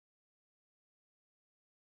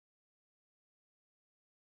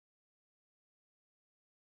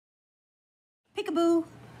Peekaboo.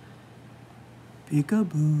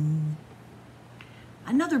 Peekaboo.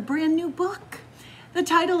 Another brand new book. The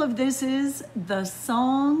title of this is The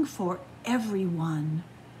Song for Everyone.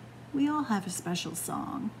 We all have a special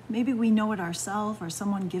song. Maybe we know it ourselves or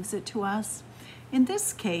someone gives it to us. In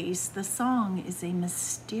this case, the song is a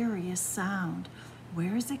mysterious sound.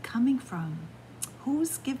 Where is it coming from?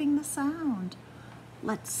 Who's giving the sound?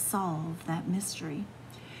 Let's solve that mystery.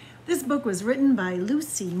 This book was written by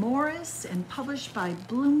Lucy Morris and published by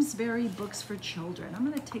Bloomsbury Books for Children. I'm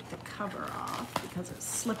going to take the cover off because it's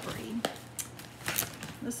slippery.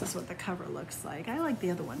 This is what the cover looks like. I like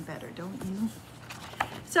the other one better, don't you?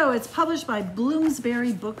 So it's published by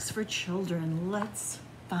Bloomsbury Books for Children. Let's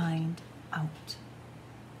find out.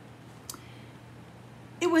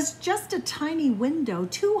 It was just a tiny window,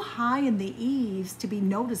 too high in the eaves to be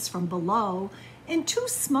noticed from below, and too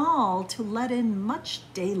small to let in much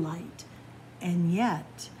daylight. And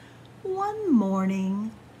yet, one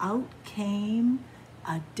morning, out came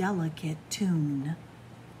a delicate tune.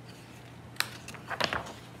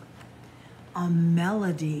 A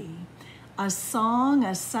melody, a song,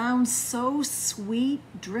 a sound so sweet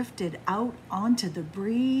drifted out onto the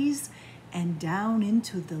breeze and down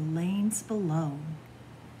into the lanes below.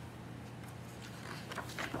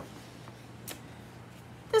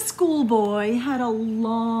 The schoolboy had a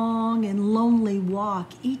long and lonely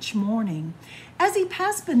walk each morning. As he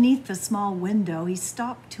passed beneath the small window, he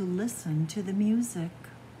stopped to listen to the music.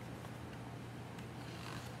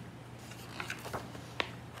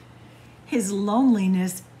 His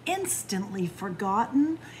loneliness instantly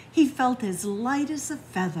forgotten, he felt as light as a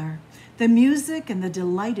feather. The music and the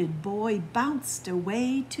delighted boy bounced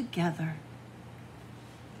away together.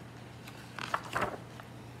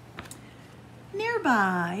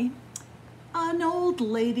 Nearby, an old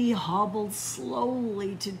lady hobbled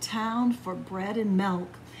slowly to town for bread and milk.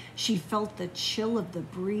 She felt the chill of the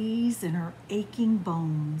breeze in her aching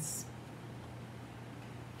bones.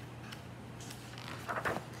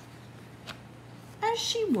 As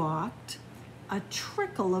she walked, a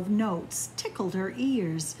trickle of notes tickled her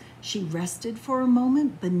ears. She rested for a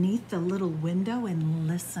moment beneath the little window and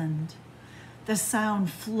listened. The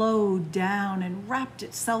sound flowed down and wrapped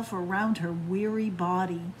itself around her weary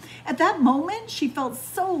body. At that moment, she felt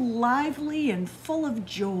so lively and full of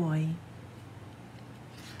joy.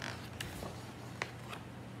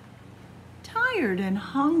 Tired and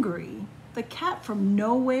hungry, the cat from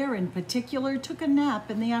nowhere in particular took a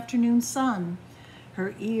nap in the afternoon sun.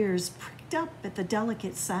 Her ears pricked up at the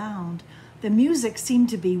delicate sound. The music seemed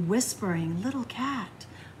to be whispering, little cat,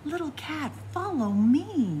 follow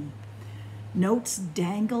me." Notes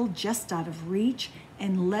dangled just out of reach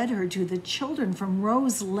and led her to the children from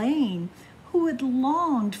Rose Lane who had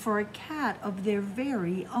longed for a cat of their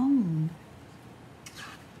very own.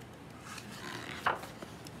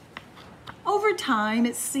 Over time,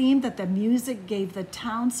 it seemed that the music gave the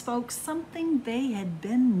townsfolk something they had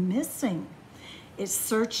been missing. It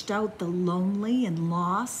searched out the lonely and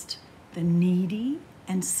lost, the needy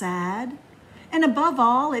and sad. And above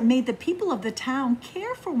all, it made the people of the town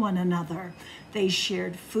care for one another. They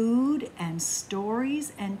shared food and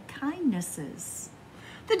stories and kindnesses.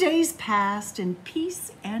 The days passed in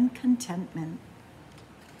peace and contentment.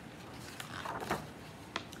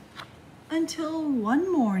 Until one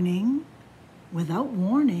morning, without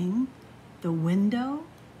warning, the window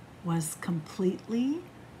was completely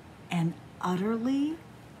and utterly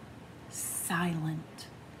silent.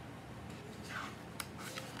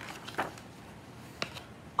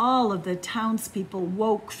 All of the townspeople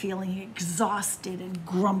woke feeling exhausted and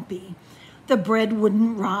grumpy. The bread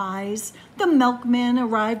wouldn't rise, the milkman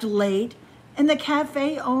arrived late, and the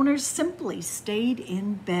cafe owners simply stayed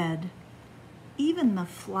in bed. Even the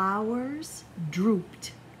flowers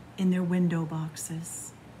drooped in their window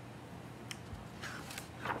boxes.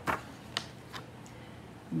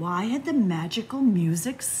 Why had the magical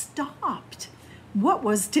music stopped? What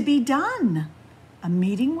was to be done? A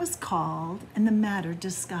meeting was called and the matter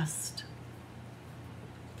discussed.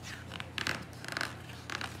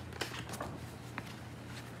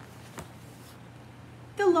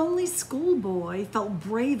 The lonely schoolboy felt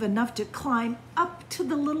brave enough to climb up to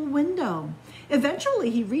the little window.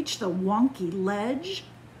 Eventually, he reached the wonky ledge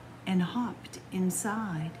and hopped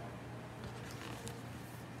inside.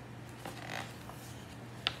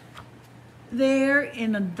 There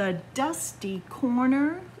in the dusty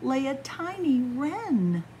corner lay a tiny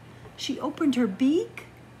wren. She opened her beak,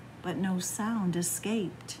 but no sound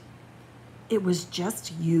escaped. "It was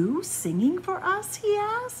just you singing for us?" he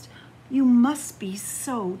asked. "You must be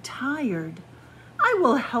so tired." "I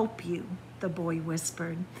will help you," the boy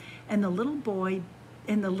whispered, and the little boy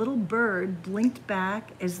And the little bird blinked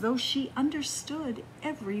back as though she understood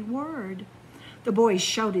every word. The boy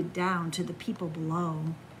shouted down to the people below.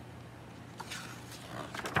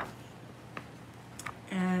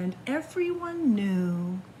 And everyone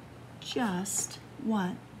knew just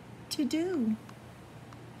what to do.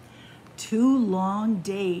 2 long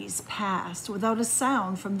days passed without a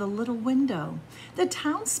sound from the little window. The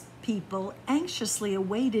townspeople anxiously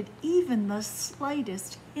awaited even the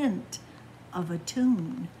slightest hint of a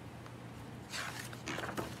tune.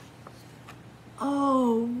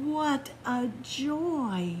 Oh, what a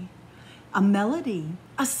joy! A melody,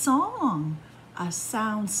 a song, a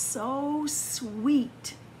sound so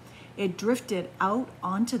sweet. It drifted out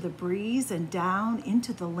onto the breeze and down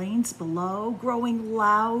into the lanes below, growing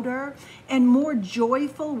louder and more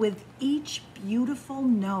joyful with each beautiful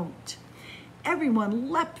note. Everyone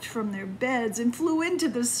leapt from their beds and flew into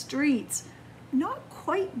the streets, not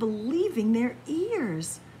quite believing their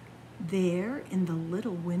ears. There in the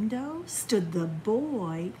little window stood the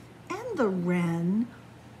boy and the wren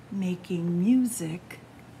making music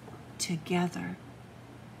together.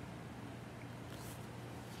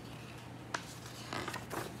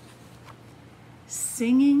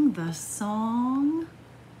 Singing the song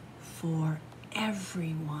for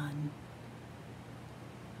everyone.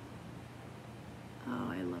 Oh,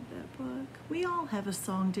 I love that book. We all have a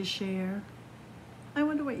song to share. I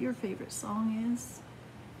wonder what your favorite song is.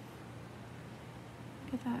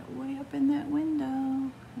 Look at that way up in that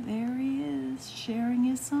window. There he is, sharing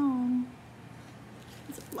his song.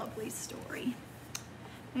 It's a lovely story.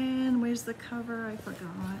 And where's the cover? I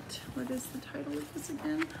forgot. What is the title of this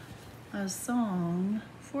again? A Song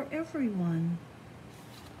for Everyone.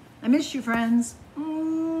 I miss you, friends.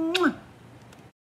 Mwah.